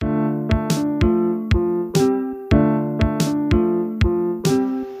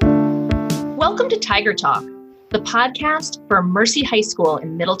Welcome to Tiger Talk, the podcast for Mercy High School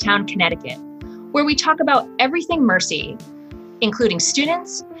in Middletown, Connecticut, where we talk about everything Mercy, including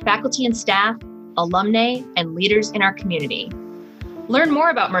students, faculty and staff, alumni, and leaders in our community. Learn more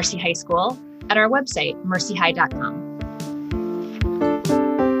about Mercy High School at our website, mercyhigh.com.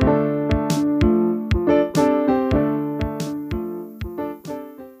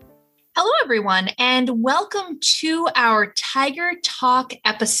 Hello, everyone, and welcome to our Tiger Talk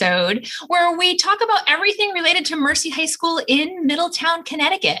episode, where we talk about everything related to Mercy High School in Middletown,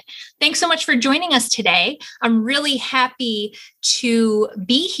 Connecticut. Thanks so much for joining us today. I'm really happy to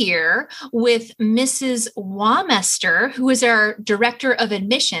be here with Mrs. Wamester, who is our Director of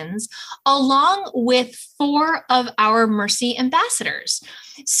Admissions, along with 4 of our Mercy ambassadors.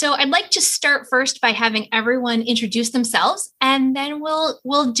 So I'd like to start first by having everyone introduce themselves, and then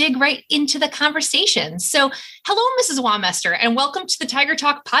we'll dig right into the conversation. So hello, Mrs. Wamester, and welcome to the Tiger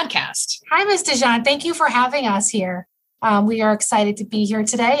Talk podcast. Hi, Ms. DeJonge. Thank you for having us here. We are excited to be here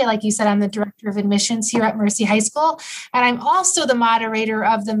today. Like you said, I'm the Director of Admissions here at Mercy High School, and I'm also the moderator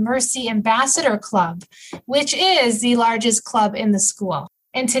of the Mercy Ambassador Club, which is the largest club in the school.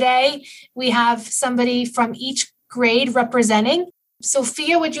 And today we have somebody from each grade representing.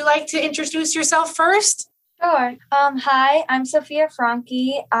 Sophia, would you like to introduce yourself first? Sure. Hi, I'm Sophia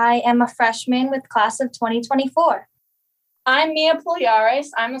Franchi. I am a freshman with class of 2024. I'm Mia Pugliares.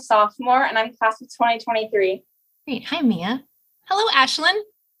 I'm a sophomore and I'm class of 2023. Great. Hi, Mia. Hello, Ashlyn.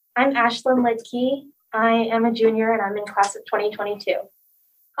 I'm Ashlyn Liedke. I am a junior and I'm in class of 2022.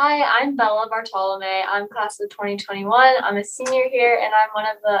 Hi, I'm Bella Bartolomei. I'm class of 2021. I'm a senior here and I'm one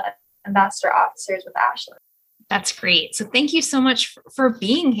of the ambassador officers with Ashlyn. That's great. So thank you so much for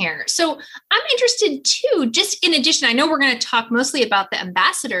being here. So I'm interested too, just in addition, I know we're going to talk mostly about the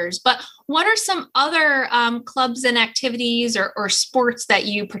ambassadors, but what are some other clubs and activities or sports that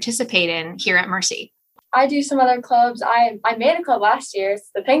you participate in here at Mercy? I do some other clubs. I made a club last year.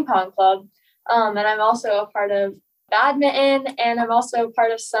 It's the ping pong club. And I'm also a part of badminton, and I'm also a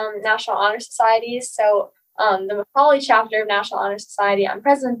part of some National Honor Societies. So the Macaulay chapter of National Honor Society, I'm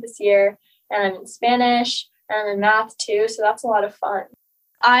president this year, and I'm in Spanish. And in math too, so that's a lot of fun.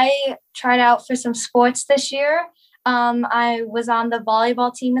 I tried out for some sports this year. I was on the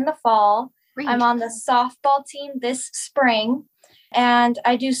volleyball team in the fall. Great. I'm on the softball team this spring. And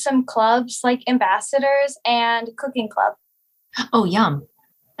I do some clubs like ambassadors and cooking club. Oh, yum.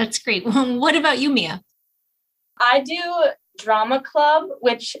 That's great. What about you, Mia? I do drama club,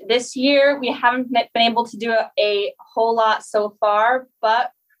 which this year we haven't been able to do a whole lot so far,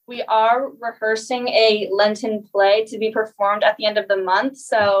 but we are rehearsing a Lenten play to be performed at the end of the month.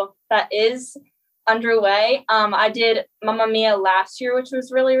 So that is underway. I did Mamma Mia last year, which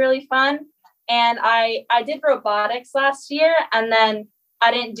was really, really fun. And I did robotics last year, and then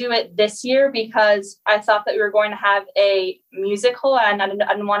I didn't do it this year because I thought that we were going to have a musical and I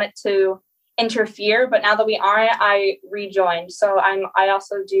didn't want it to interfere. But now that we aren't, I rejoined. So I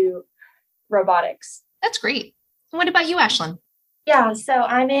also do robotics. That's great. What about you, Ashlyn? Yeah, so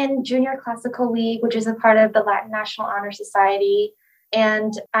I'm in Junior Classical League, which is a part of the Latin National Honor Society.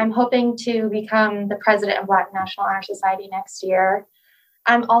 And I'm hoping to become the president of Latin National Honor Society next year.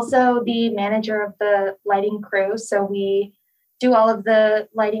 I'm also the manager of the lighting crew. So we do all of the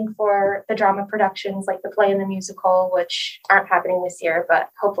lighting for the drama productions, like the play and the musical, which aren't happening this year,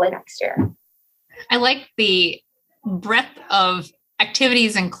 but hopefully next year. I like the breadth of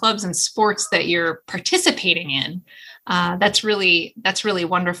activities and clubs and sports that you're participating in. That's really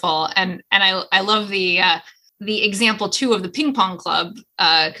wonderful. And I love the example too of the ping pong club,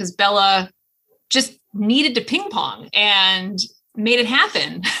 because Bella just needed to ping pong and made it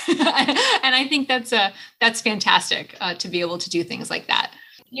happen. And I think that's fantastic to be able to do things like that.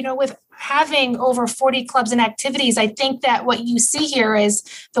 You know, with having over 40 clubs and activities, I think that what you see here is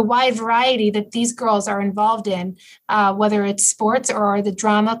the wide variety that these girls are involved in, whether it's sports or the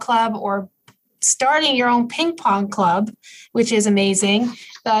drama club or starting your own ping pong club, which is amazing,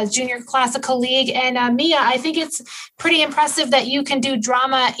 the Junior Classical League. And Mia, I think it's pretty impressive that you can do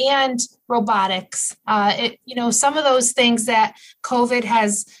drama and robotics. Some of those things that COVID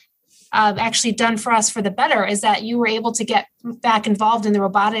has actually done for us for the better is that you were able to get back involved in the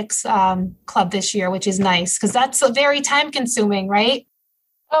robotics club this year, which is nice because that's very time consuming, right?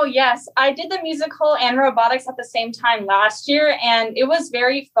 Oh, yes. I did the musical and robotics at the same time last year, and it was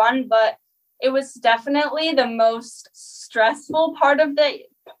very fun, but it was definitely the most stressful part of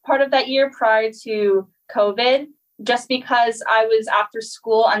that year prior to COVID, just because I was after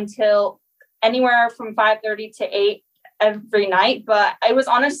school until anywhere from 5:30 to 8 every night. But it was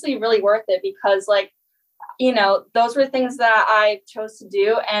honestly really worth it because those were things that I chose to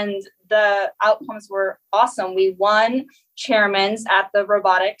do, and the outcomes were awesome. We won chairman's at the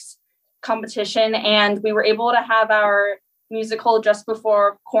robotics competition, and we were able to have our musical just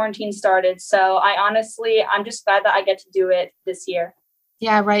before quarantine started. So I'm just glad that I get to do it this year.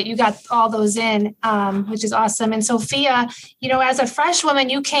 Yeah, right. You got all those in, which is awesome. And Sophia, as a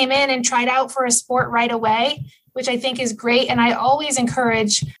freshwoman, you came in and tried out for a sport right away, which I think is great. And I always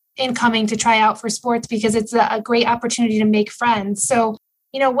encourage incoming to try out for sports because it's a great opportunity to make friends. So,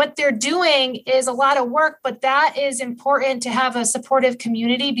 what they're doing is a lot of work, but that is important to have a supportive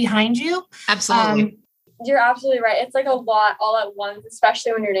community behind you. Absolutely. You're absolutely right. It's like a lot all at once,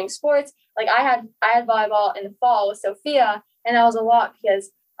 especially when you're doing sports. Like I had volleyball in the fall with Sophia, and that was a lot because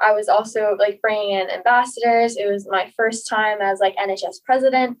I was also like bringing in ambassadors. It was my first time as like NHS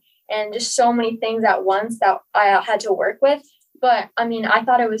president, and just so many things at once that I had to work with. But I mean, I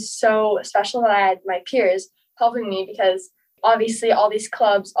thought it was so special that I had my peers helping me because obviously all these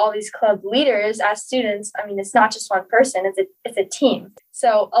club leaders as students, I mean, it's not just one person, it's a team.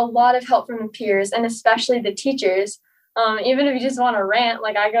 So a lot of help from the peers and especially the teachers. Even if you just want to rant,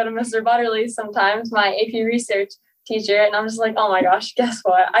 like I go to Mr. Butterly sometimes, my AP research teacher, and I'm just like, oh my gosh, guess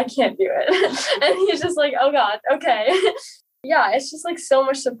what? I can't do it. And he's just like, oh God, okay. Yeah, it's just like so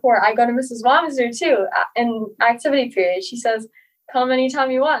much support. I go to Mrs. Wamester too in activity period. She says, come anytime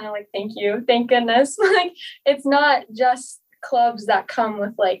you want. And I'm like, thank you. Thank goodness. Like, it's not just clubs that come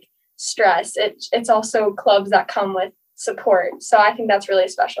with like stress. It's also clubs that come with support. So I think that's really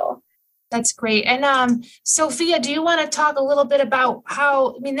special. That's great. And Sophia, do you want to talk a little bit about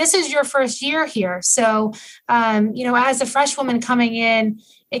this is your first year here. So, as a freshwoman coming in,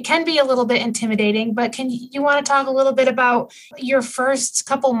 it can be a little bit intimidating, but you want to talk a little bit about your first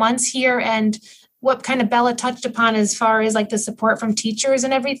couple months here and what kind of Bella touched upon as far as like the support from teachers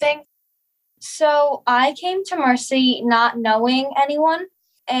and everything? So I came to Mercy not knowing anyone,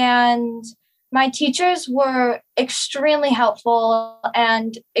 and my teachers were extremely helpful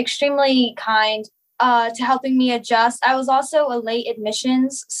and extremely kind to helping me adjust. I was also a late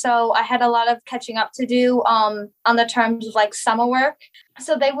admissions, so I had a lot of catching up to do on the terms of like summer work.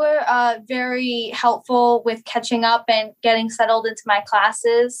 So they were very helpful with catching up and getting settled into my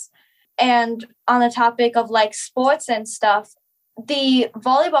classes. And on the topic of like sports and stuff, the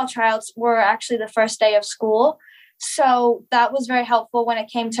volleyball tryouts were actually the first day of school. So that was very helpful when it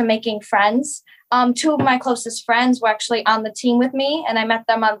came to making friends. Two of my closest friends were actually on the team with me, and I met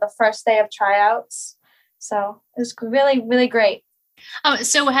them on the first day of tryouts. So it was really, really great.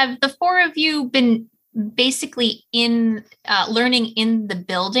 So have the four of you been basically in learning in the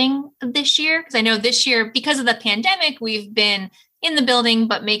building this year? Because I know this year, because of the pandemic, we've been in the building,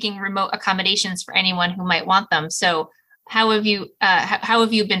 but making remote accommodations for anyone who might want them. So how have you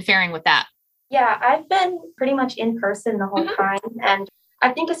been faring with that? Yeah, I've been pretty much in person the whole time. And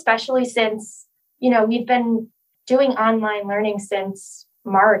I think especially since, we've been doing online learning since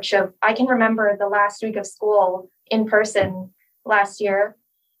March I can remember the last week of school in person last year.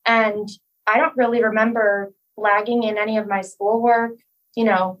 And I don't really remember lagging in any of my schoolwork,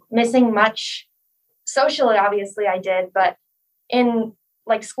 missing much. Socially, obviously I did, but in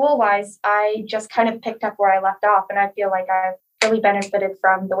like school-wise, I just kind of picked up where I left off. And I feel like I've really benefited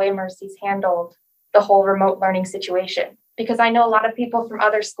from the way Mercy's handled the whole remote learning situation, because I know a lot of people from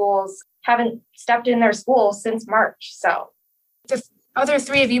other schools haven't stepped in their schools since March. So the other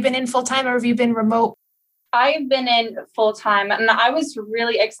three, have you been in full-time or have you been remote? I've been in full-time, and I was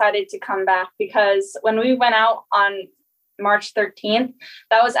really excited to come back because when we went out on March 13th,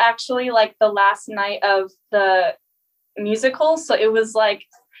 that was actually like the last night of the musical. So it was like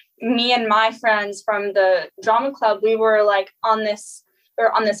me and my friends from the drama club, we were like on this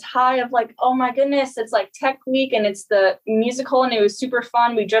high of like, oh my goodness, it's like tech week and it's the musical and it was super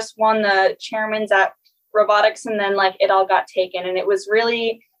fun. We just won the chairman's at robotics, and then like it all got taken, and it was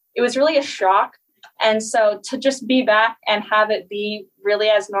really a shock. And so to just be back and have it be really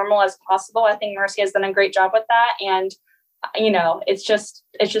as normal as possible, I think Mercy has done a great job with that. And it's just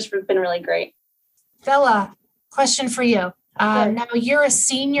been really great. Bella, question for you. Now you're a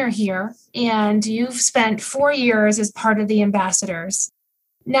senior here and you've spent 4 years as part of the ambassadors.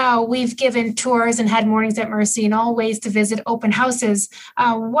 Now we've given tours and had mornings at Mercy and all ways to visit open houses.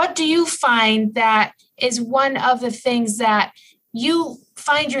 What do you find that is one of the things that you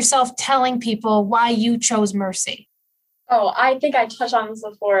find yourself telling people why you chose Mercy? Oh, I think I touched on this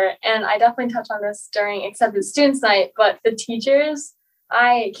before, and I definitely touched on this during Accepted Students Night, but the teachers,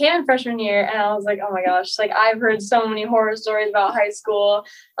 I came in freshman year and I was like, oh my gosh, like I've heard so many horror stories about high school.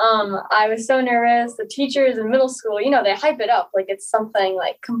 I was so nervous. The teachers in middle school, they hype it up like it's something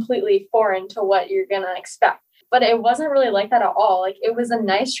like completely foreign to what you're going to expect. But it wasn't really like that at all. Like it was a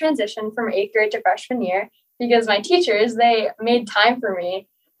nice transition from 8th grade to freshman year because my teachers, they made time for me.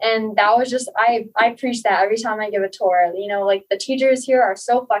 And that was just, I preach that every time I give a tour. Like the teachers here are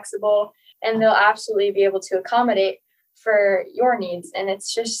so flexible and they'll absolutely be able to accommodate for your needs. And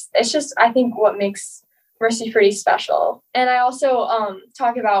it's just, I think what makes Mercy pretty special. And I also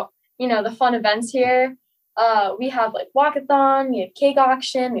talk about, the fun events here. We have like walkathon, we have cake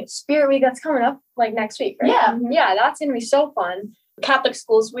auction, we have Spirit Week that's coming up like next week, right? Yeah, that's going to be so fun. Catholic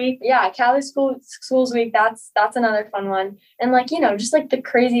Schools Week. Yeah, Catholic Schools Week. That's another fun one. And like, just like the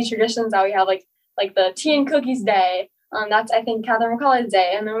crazy traditions that we have, like the Tea and Cookies Day. That's, I think, Catherine McCauley's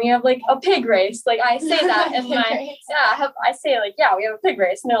day. And then we have like a pig race. Like I say that and I say like, yeah, we have a pig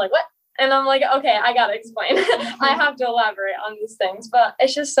race. And they're like, what? And I'm like, okay, I got to explain. I have to elaborate on these things, but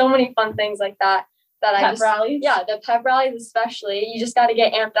it's just so many fun things like that rallies. Yeah, the pep rallies, especially, you just got to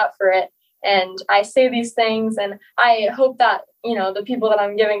get amped up for it. And I say these things and I hope that, the people that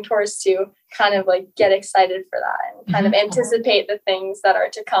I'm giving tours to kind of like get excited for that and kind of anticipate the things that are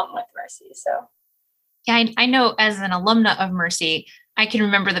to come with Mercy. So. Yeah, I know as an alumna of Mercy, I can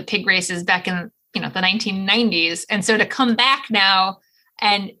remember the pig races back in, the 1990s. And so to come back now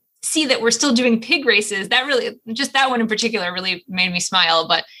and see that we're still doing pig races, that really, just that one in particular really made me smile.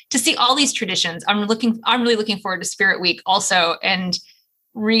 But to see all these traditions, I'm really looking forward to Spirit Week also and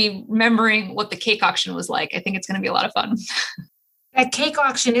remembering what the cake auction was like. I think it's going to be a lot of fun. That cake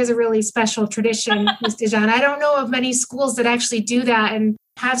auction is a really special tradition, Ms. DeJonge. I don't know of many schools that actually do that and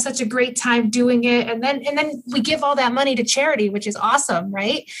have such a great time doing it. And then we give all that money to charity, which is awesome,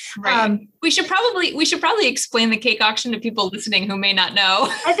 right? Right. We should probably explain the cake auction to people listening who may not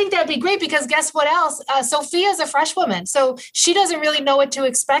know. I think that'd be great because guess what else? Sophia is a freshwoman, so she doesn't really know what to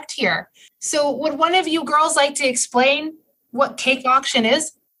expect here. So would one of you girls like to explain what cake auction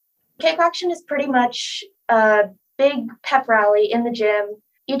is? Cake auction is pretty much a big pep rally in the gym.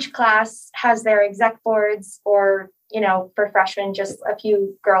 Each class has their exec boards or, for freshmen, just a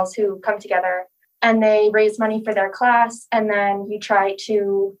few girls who come together and they raise money for their class. And then you try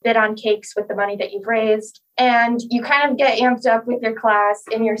to bid on cakes with the money that you've raised. And you kind of get amped up with your class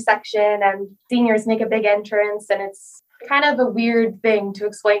in your section and seniors make a big entrance. And it's kind of a weird thing to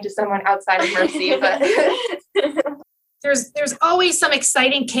explain to someone outside of Mercy, but There's always some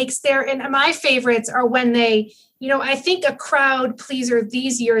exciting cakes there. And my favorites are when they, I think a crowd pleaser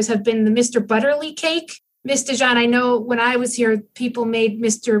these years have been the Mr. Butterly cake. Ms. DeJonge, I know when I was here, people made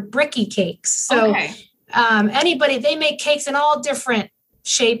Mr. Bricky cakes. So they make cakes in all different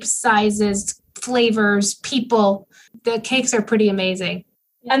shapes, sizes, flavors, people. The cakes are pretty amazing.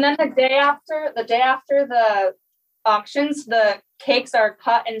 And then the day after the auctions, the cakes are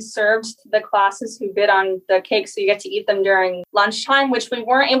cut and served to the classes who bid on the cakes. So you get to eat them during lunchtime, which we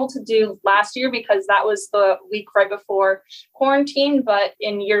weren't able to do last year because that was the week right before quarantine. But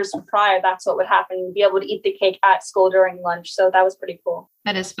in years prior, that's what would happen. You'd be able to eat the cake at school during lunch. So that was pretty cool.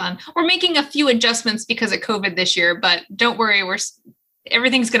 That is fun. We're making a few adjustments because of COVID this year, but don't worry,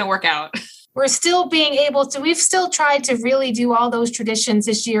 everything's going to work out. We're still being able to, we've still tried to really do all those traditions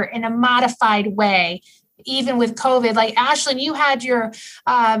this year in a modified way, even with COVID. Like Ashlyn, you had your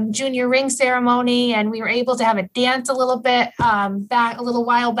junior ring ceremony and we were able to have a dance a little bit back a little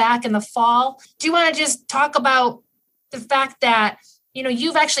while back in the fall. Do you want to just talk about the fact that,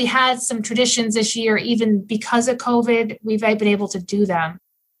 you've actually had some traditions this year, even because of COVID, we've been able to do them?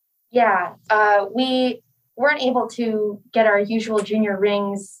 Yeah, we weren't able to get our usual junior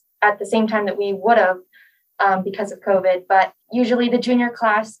rings at the same time that we would have because of COVID. But usually the junior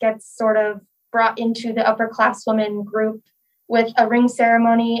class gets sort of brought into the upperclasswomen group with a ring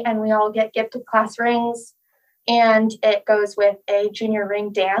ceremony, and we all get gifted class rings, and it goes with a junior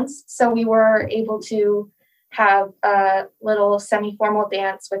ring dance. So we were able to have a little semi-formal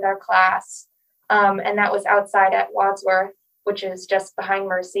dance with our class, and that was outside at Wadsworth, which is just behind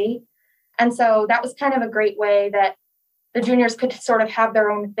Mercy. And so that was kind of a great way that the juniors could sort of have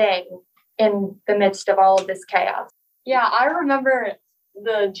their own thing in the midst of all of this chaos. Yeah, I remember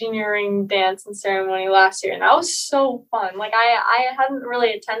the junior ring dance and ceremony last year, and that was so fun. Like I hadn't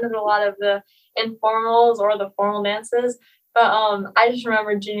really attended a lot of the informals or the formal dances, but I just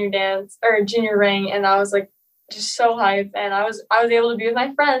remember junior dance or junior ring, and I was like just so hyped. And I was able to be with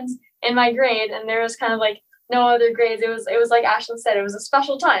my friends in my grade, and there was kind of like no other grades. It was like Ashlyn said, it was a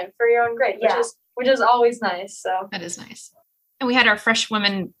special time for your own grade, which is always nice. So that is nice. And we had our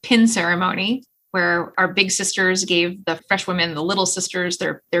Freshwomen pin ceremony. where our big sisters gave the Freshwomen, the little sisters,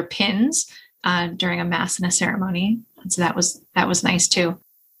 their pins during a mass and a ceremony. And so that was nice too.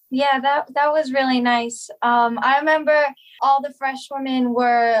 Yeah, that was really nice. I remember all the Freshwomen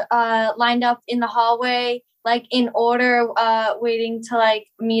were lined up in the hallway, like in order, waiting to like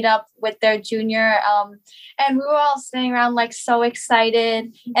meet up with their junior. And we were all sitting around like so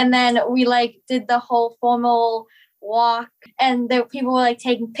excited. And then we like did the whole formal walk, and there people were like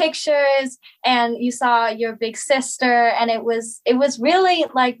taking pictures, and you saw your big sister, and it was really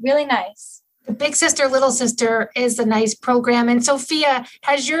really nice. The Big Sister, Little Sister is a nice program. And Sophia,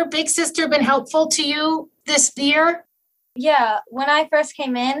 has your big sister been helpful to you this year? Yeah, when I first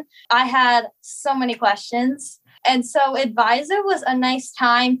came in, I had so many questions. And so advisor was a nice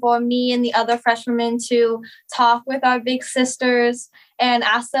time for me and the other freshmen to talk with our big sisters and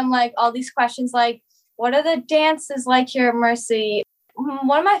ask them like all these questions like, what are the dances like here at Mercy?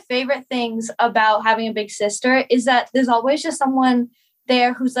 One of my favorite things about having a big sister is that there's always just someone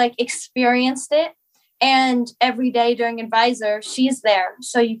there who's like experienced it. And every day during advisor, she's there.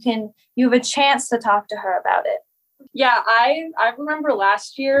 So you have a chance to talk to her about it. Yeah, I remember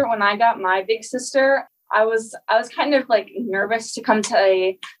last year when I got my big sister, I was kind of like nervous to come to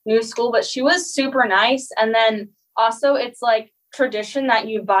a new school, but she was super nice. And then also it's like tradition that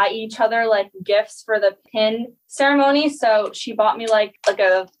you buy each other like gifts for the pin ceremony. So she bought me like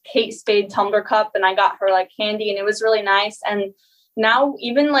a Kate Spade tumbler cup, and I got her like candy, and it was really nice. And now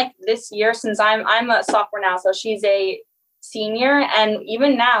even like this year, since I'm a sophomore now, so she's a senior, and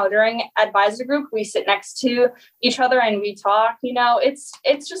even now during advisor group, we sit next to each other and we talk.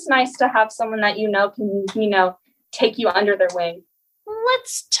 It's just nice to have someone that can take you under their wing.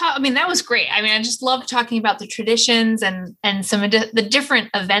 Let's talk. I mean, that was great. I mean, I just love talking about the traditions and some of the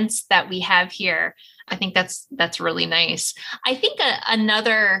different events that we have here. I think that's really nice. I think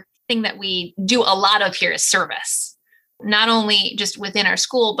another thing that we do a lot of here is service, not only just within our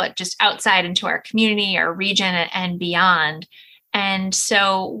school, but just outside into our community, our region, and beyond. And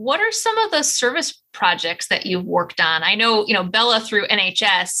so what are some of the service projects that you've worked on? I know, Bella through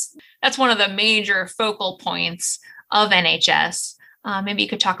NHS, that's one of the major focal points of NHS. Maybe you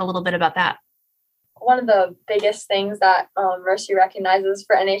could talk a little bit about that. One of the biggest things that Mercy recognizes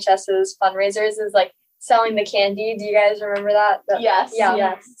for NHS's fundraisers is like selling the candy. Do you guys remember that? Yes. Yeah.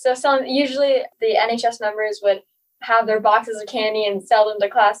 Yes. So usually the NHS members would have their boxes of candy and sell them to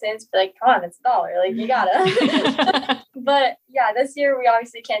classmates. Be like, come on, it's $1. Like, you gotta. But yeah, this year we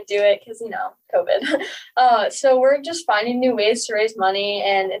obviously can't do it because, COVID. So we're just finding new ways to raise money,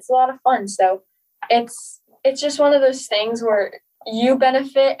 and it's a lot of fun. So it's just one of those things where you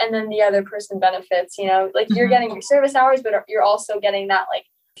benefit and then the other person benefits, like you're getting your service hours, but you're also getting that like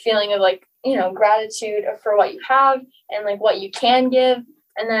feeling of like, gratitude for what you have and like what you can give.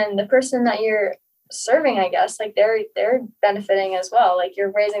 And then the person that you're serving, I guess, like they're benefiting as well. Like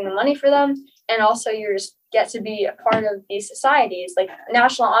you're raising the money for them, and also you just get to be a part of these societies. Like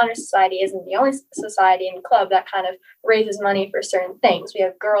National Honor Society isn't the only society and club that kind of raises money for certain things. We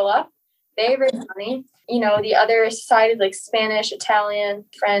have Girl Up, they raise money. The other societies like Spanish, Italian,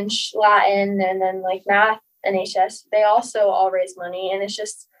 French, Latin, and then like math, NHS, they also all raise money. And it's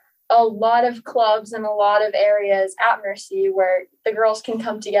just a lot of clubs and a lot of areas at Mercy where the girls can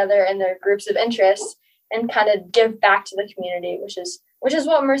come together in their groups of interest and kind of give back to the community, which is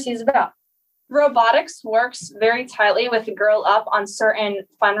what Mercy is about. Robotics works very tightly with Girl Up on certain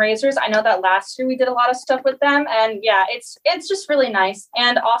fundraisers. I know that last year we did a lot of stuff with them, and yeah, it's just really nice.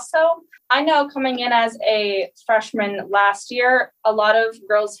 And also, I know coming in as a freshman last year, a lot of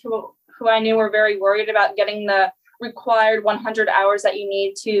girls who I knew were very worried about getting the required 100 hours that you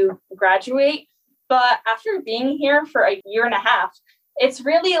need to graduate. But after being here for a year and a half, it's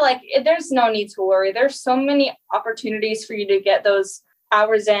really like there's no need to worry. There's so many opportunities for you to get those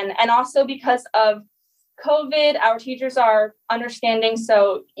hours in. And also because of COVID, our teachers are understanding.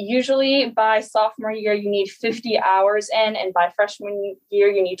 So usually by sophomore year, you need 50 hours in, and by freshman year,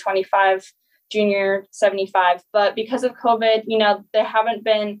 you need 25, junior 75. But because of COVID, there haven't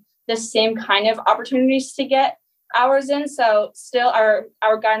been the same kind of opportunities to get hours in. So still our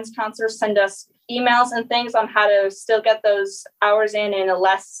guidance counselors send us emails and things on how to still get those hours in a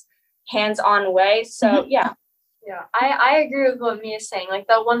less hands-on way. So yeah. Yeah, I agree with what Mia's saying. Like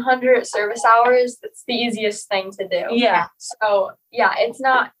the 100 service hours, it's the easiest thing to do. Yeah. So yeah, it's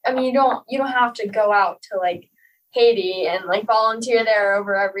not, you don't have to go out to like Haiti and like volunteer there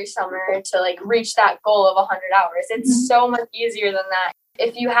over every summer to like reach that goal of 100 hours. It's so much easier than that.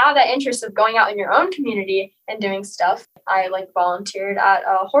 If you have that interest of going out in your own community and doing stuff, I like volunteered at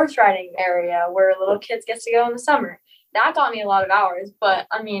a horse riding area where little kids get to go in the summer. That got me a lot of hours, but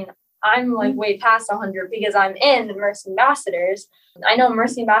I'm like way past 100 because I'm in Mercy Ambassadors. I know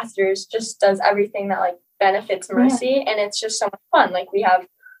Mercy Ambassadors just does everything that like benefits Mercy, and it's just so much fun. Like we have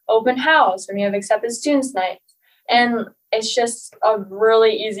open house and we have accepted students night, and it's just a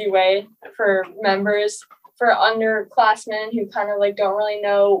really easy way for members, for underclassmen who kind of like don't really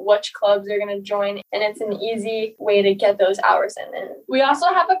know which clubs they're going to join, and it's an easy way to get those hours in. And we also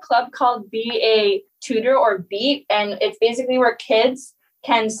have a club called Be a Tutor or BEAT, and it's basically where kids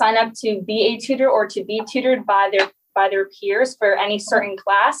can sign up to be a tutor or to be tutored by their peers for any certain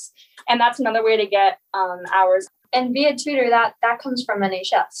class, and that's another way to get hours. And be a tutor, that comes from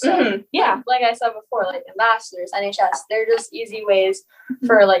NHS. So like I said before, like ambassadors, NHS, they're just easy ways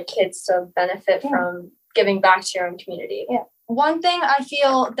for like kids to benefit from giving back to your own community. Yeah. One thing I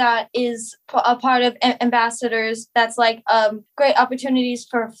feel that is a part of ambassadors that's like great opportunities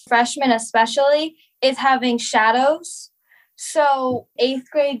for freshmen especially is having shadows. So 8th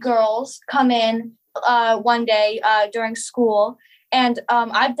grade girls come in one day during school, and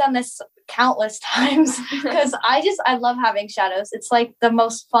I've done this countless times because I love having shadows. It's like the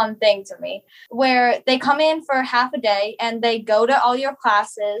most fun thing to me, where they come in for half a day and they go to all your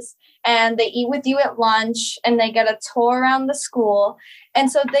classes and they eat with you at lunch and they get a tour around the school.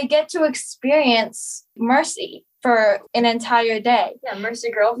 And so they get to experience Mercy for an entire day. Yeah,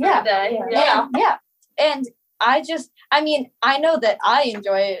 Mercy Girl for a day. Yeah. And I know that I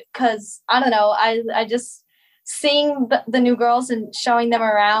enjoy it because, I don't know, I just seeing the new girls and showing them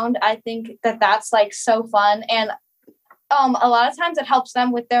around, I think that's like so fun. And a lot of times it helps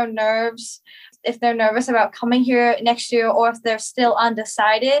them with their nerves, if they're nervous about coming here next year or if they're still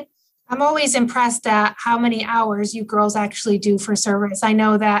undecided. I'm always impressed at how many hours you girls actually do for service. I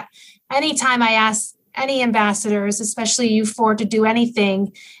know that anytime I ask any ambassadors, especially you four, to do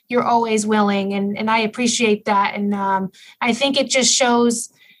anything, you're always willing. And I appreciate that. And I think it just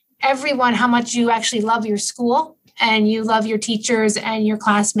shows everyone how much you actually love your school and you love your teachers and your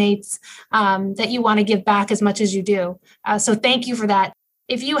classmates, that you want to give back as much as you do. So thank you for that.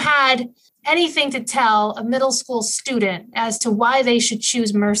 If you had anything to tell a middle school student as to why they should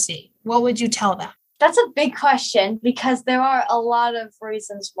choose Mercy, what would you tell them? That's a big question because there are a lot of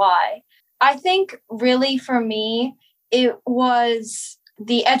reasons why. I think really for me, it was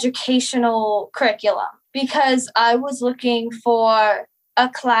the educational curriculum because I was looking for a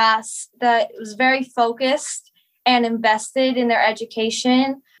class that was very focused and invested in their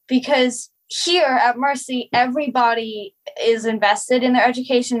education, because here at Mercy, everybody is invested in their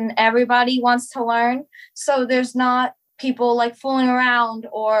education. Everybody wants to learn. So there's not people like fooling around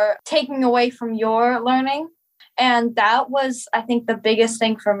or taking away from your learning. And that was, I think, the biggest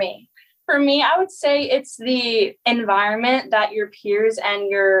thing for me. For me, I would say it's the environment that your peers and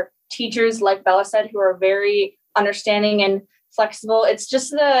your teachers, like Bella said, who are very understanding and flexible. It's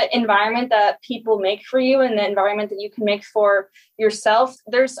just the environment that people make for you and the environment that you can make for yourself.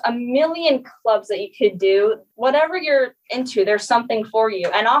 There's a million clubs that you could do. Whatever you're into, there's something for you.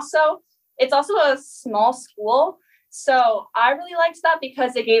 And also, it's also a small school. So I really liked that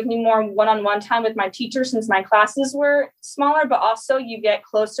because it gave me more one-on-one time with my teacher since my classes were smaller, but also you get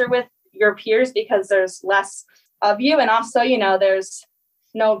closer with your peers because there's less of you. And also, there's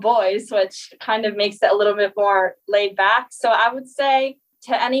no boys, which kind of makes it a little bit more laid back. So I would say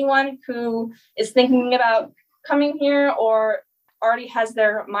to anyone who is thinking about coming here or already has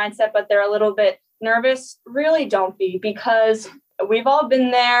their mindset, but they're a little bit nervous, really don't be, because we've all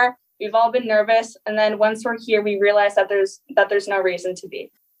been there. We've all been nervous. And then once we're here, we realize that there's no reason to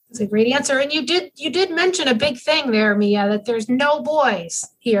be. That's a great answer. And you did mention a big thing there, Mia, that there's no boys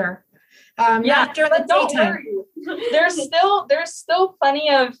here. Not during the daytime. There's still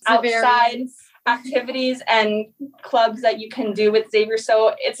plenty of outside activities and clubs that you can do with Xavier.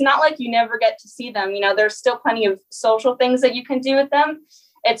 So it's not like you never get to see them. There's still plenty of social things that you can do with them.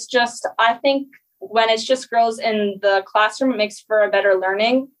 It's just, I think when it's just girls in the classroom, it makes for a better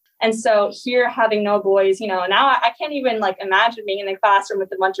learning. And so here having no boys, now I can't even imagine being in a classroom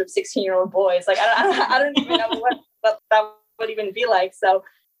with a bunch of 16-year-old boys. I don't even know what that would even be like.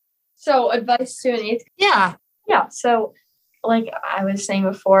 So advice to an 8th. Yeah. So like I was saying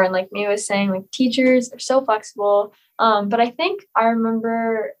before, and like Mia was saying, teachers are so flexible. But I think I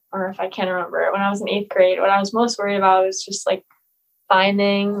remember, or if I can't remember, when I was in 8th grade, what I was most worried about was just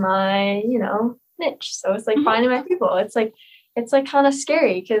finding my, niche. So it's finding my people. It's kind of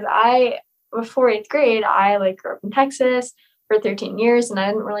scary because before 8th grade, I grew up in Texas for 13 years and I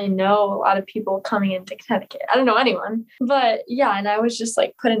didn't really know a lot of people coming into Connecticut. I don't know anyone, but yeah. And I was just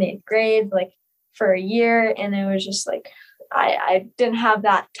put in 8th grade, for a year. And it was just I didn't have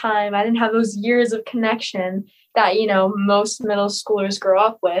that time. I didn't have those years of connection that, most middle schoolers grow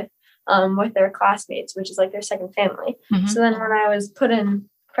up with. with their classmates, which is like their second family. Mm-hmm. So then when I was put in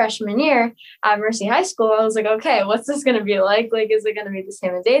freshman year at Mercy High School, I was like, okay, what's this going to be like? Like, is it going to be the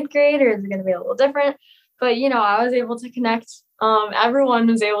same as 8th grade, or is it going to be a little different? But, I was able to connect. Everyone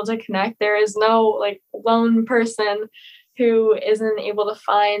was able to connect. There is no like lone person who isn't able to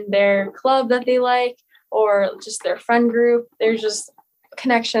find their club that they like or just their friend group. There's just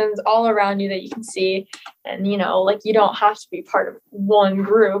connections all around you that you can see. And, like you don't have to be part of one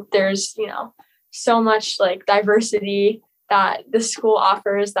group. There's, so much like diversity that the school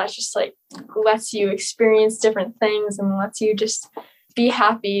offers that just like lets you experience different things and lets you just be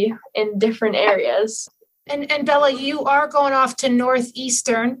happy in different areas. And Bella, you are going off to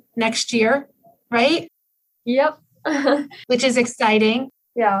Northeastern next year, right? Yep. Which is exciting.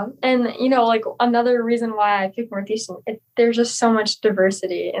 Yeah. And, like another reason why I picked Northeastern, there's just so much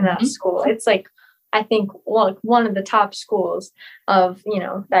diversity in that school. It's like, I think one of the top schools of,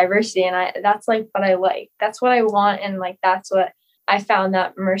 diversity. And that's like what I like. That's what I want. And like, that's what I found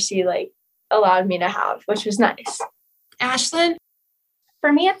that Mercy like allowed me to have, which was nice. Ashlyn?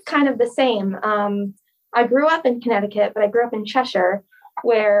 For me, it's kind of the same. I grew up in Connecticut, but I grew up in Cheshire,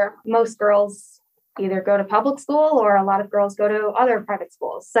 where most girls either go to public school or a lot of girls go to other private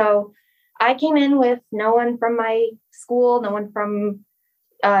schools. So I came in with no one from my school, no one from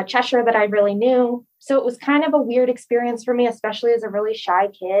Cheshire that I really knew. So it was kind of a weird experience for me, especially as a really shy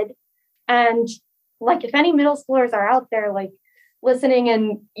kid. And like, if any middle schoolers are out there like listening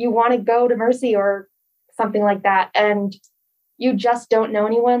and you want to go to Mercy or something like that, and you just don't know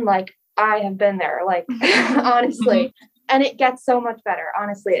anyone, like I have been there, like honestly, and it gets so much better.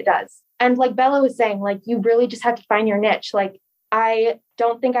 Honestly, it does. And like Bella was saying, like, you really just have to find your niche. Like, I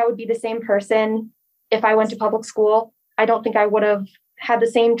don't think I would be the same person if I went to public school. I don't think I would have had the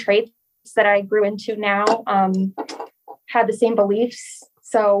same traits that I grew into now, had the same beliefs.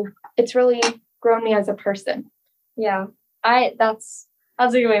 So it's really grown me as a person. Yeah, that's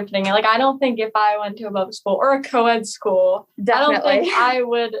a good way of putting it. Like, I don't think if I went to a public school or a co-ed school, definitely, I don't think I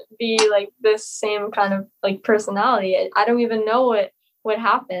would be like this same kind of like personality. I don't even know what would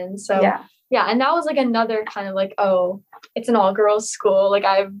happen. So yeah. And that was like another kind of like, oh, it's an all girls school. Like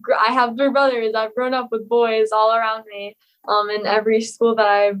I have 3 brothers. I've grown up with boys all around me. In every school that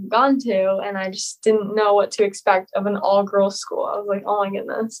I've gone to, and I just didn't know what to expect of an all-girls school. I was like, oh my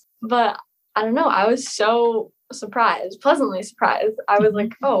goodness. But I don't know, I was so pleasantly surprised. I was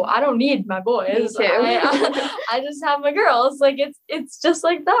like, oh, I don't need my boys. Me too. I just have my girls. Like it's just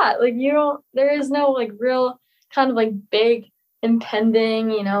like that. Like there is no like real kind of like big impending,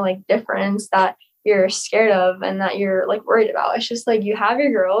 like difference that you're scared of and that you're like worried about. It's just like you have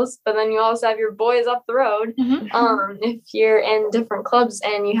your girls, but then you also have your boys up the road. If you're in different clubs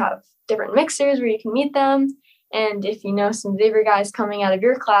and you have different mixers where you can meet them, and if you know some Xavier guys coming out of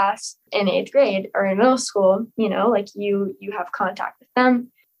your class in 8th grade or in middle school, like you have contact with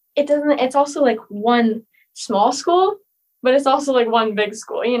them. It's also like one small school, but it's also like one big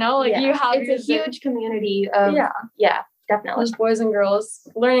school, you have it's a huge community of definitely. There's boys and girls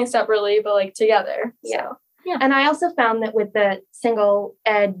learning separately, but like together. Yeah. So, yeah. And I also found that with the single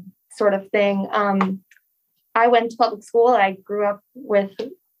ed sort of thing, I went to public school. I grew up with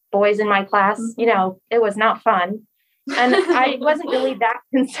boys in my class. It was not fun. And I wasn't really that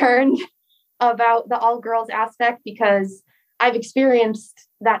concerned about the all girls aspect because I've experienced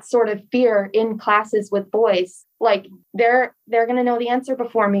that sort of fear in classes with boys. Like they're going to know the answer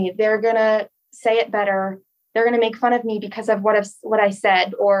before me. They're going to say it better. They're going to make fun of me because of what I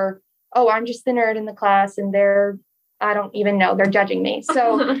said, or, oh, I'm just the nerd in the class and I don't even know, they're judging me.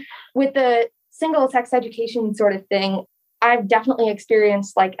 So with the single sex education sort of thing, I've definitely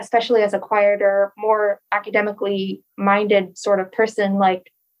experienced, like, especially as a quieter, more academically minded sort of person, like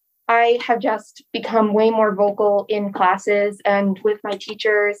I have just become way more vocal in classes and with my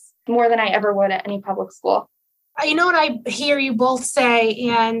teachers more than I ever would at any public school. You know what I hear you both say,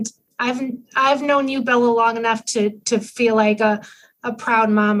 and I've known you, Bella, long enough to feel like a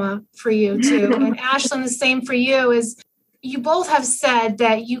proud mama for you too. And Ashlyn, the same for you. Is you both have said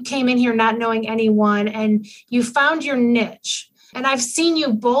that you came in here not knowing anyone and you found your niche. And I've seen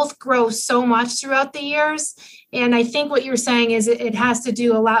you both grow so much throughout the years. And I think what you're saying is it has to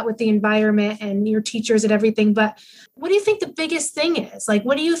do a lot with the environment and your teachers and everything. But what do you think the biggest thing is? Like,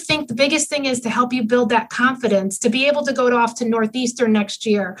 what do you think the biggest thing is to help you build that confidence, to be able to go off to Northeastern next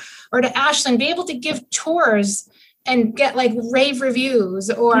year, or to Ashlyn, be able to give tours and get like rave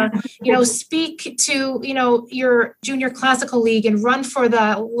reviews, or, speak to, your junior classical league and run for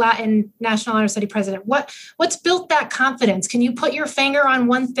the Latin National Honor Society president? What's built that confidence? Can you put your finger on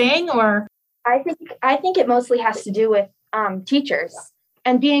one thing, or? I think it mostly has to do with teachers.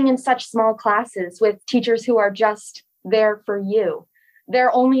 And being in such small classes with teachers who are just there for you.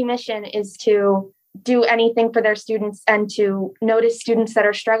 Their only mission is to do anything for their students and to notice students that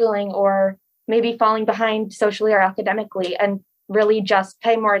are struggling or maybe falling behind socially or academically and really just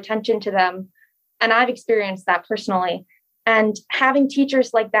pay more attention to them. And I've experienced that personally. And having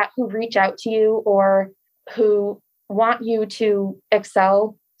teachers like that who reach out to you or who want you to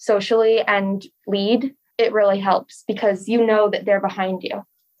excel socially and lead, it really helps because you know that they're behind you.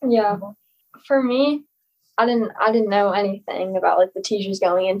 Yeah. For me, I didn't know anything about like the teachers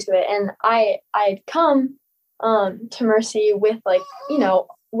going into it. And I'd come to Mercy with like, you know,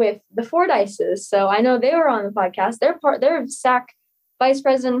 with the Fordyces. So I know they were on the podcast. They're SAC vice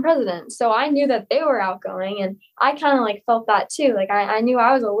president and president. So I knew that they were outgoing and I kind of like felt that too. Like I knew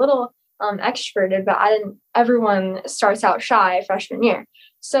I was a little extroverted, but everyone starts out shy freshman year.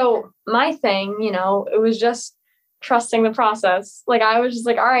 So my thing, you know, it was just trusting the process. Like I was just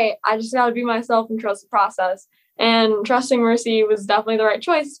like, all right, I just got to be myself and trust the process. And trusting Mercy was definitely the right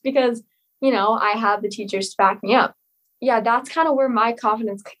choice because, you know, I had the teachers to back me up. Yeah, that's kind of where my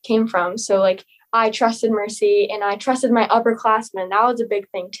confidence came from. So like I trusted Mercy and I trusted my upperclassmen. That was a big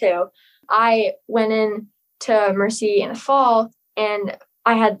thing too. I went in to Mercy in the fall and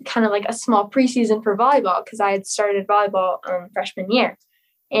I had kind of like a small preseason for volleyball because I had started volleyball freshman year.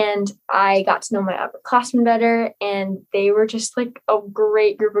 And I got to know my upperclassmen better, and they were just like a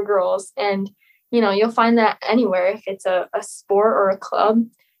great group of girls. And, you know, you'll find that anywhere. If it's a sport or a club,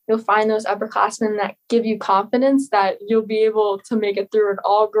 you'll find those upperclassmen that give you confidence that you'll be able to make it through an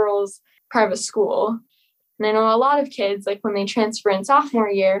all-girls private school. And I know a lot of kids, like when they transfer in sophomore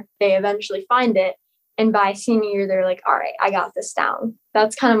year, they eventually find it. And by senior year, they're like, all right, I got this down.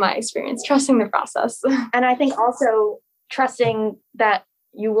 That's kind of my experience, trusting the process. And I think also trusting that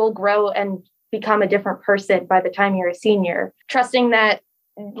you will grow and become a different person by the time you're a senior. Trusting that,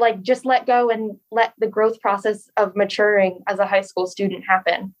 like, just let go and let the growth process of maturing as a high school student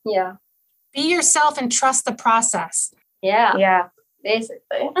happen. Yeah. Be yourself and trust the process. Yeah. Yeah.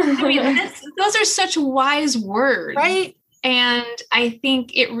 Basically. I mean, those are such wise words. Right. And I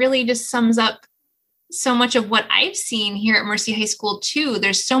think it really just sums up so much of what I've seen here at Mercy High School too.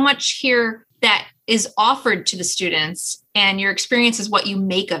 There's so much here that is offered to the students, and your experience is what you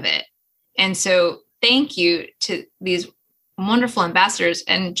make of it. And so thank you to these wonderful ambassadors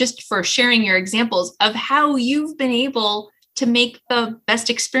and just for sharing your examples of how you've been able to make the best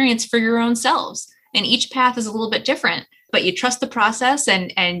experience for your own selves. And each path is a little bit different, but you trust the process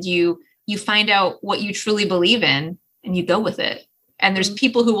and you find out what you truly believe in and you go with it. And there's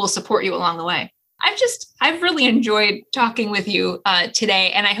people who will support you along the way. I've really enjoyed talking with you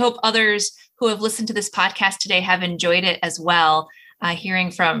today. And I hope others who have listened to this podcast today have enjoyed it as well,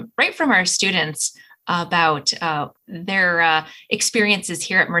 hearing right from our students about their experiences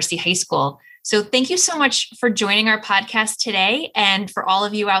here at Mercy High School. So thank you so much for joining our podcast today. And for all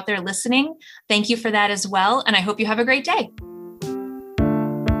of you out there listening, thank you for that as well. And I hope you have a great day.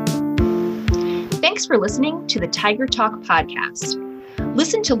 Thanks for listening to the Tiger Talk podcast.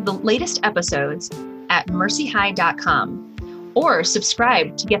 Listen to the latest episodes at mercyhigh.com or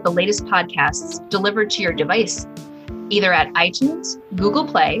subscribe to get the latest podcasts delivered to your device, either at iTunes, Google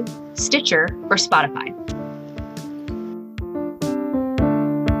Play, Stitcher, or Spotify.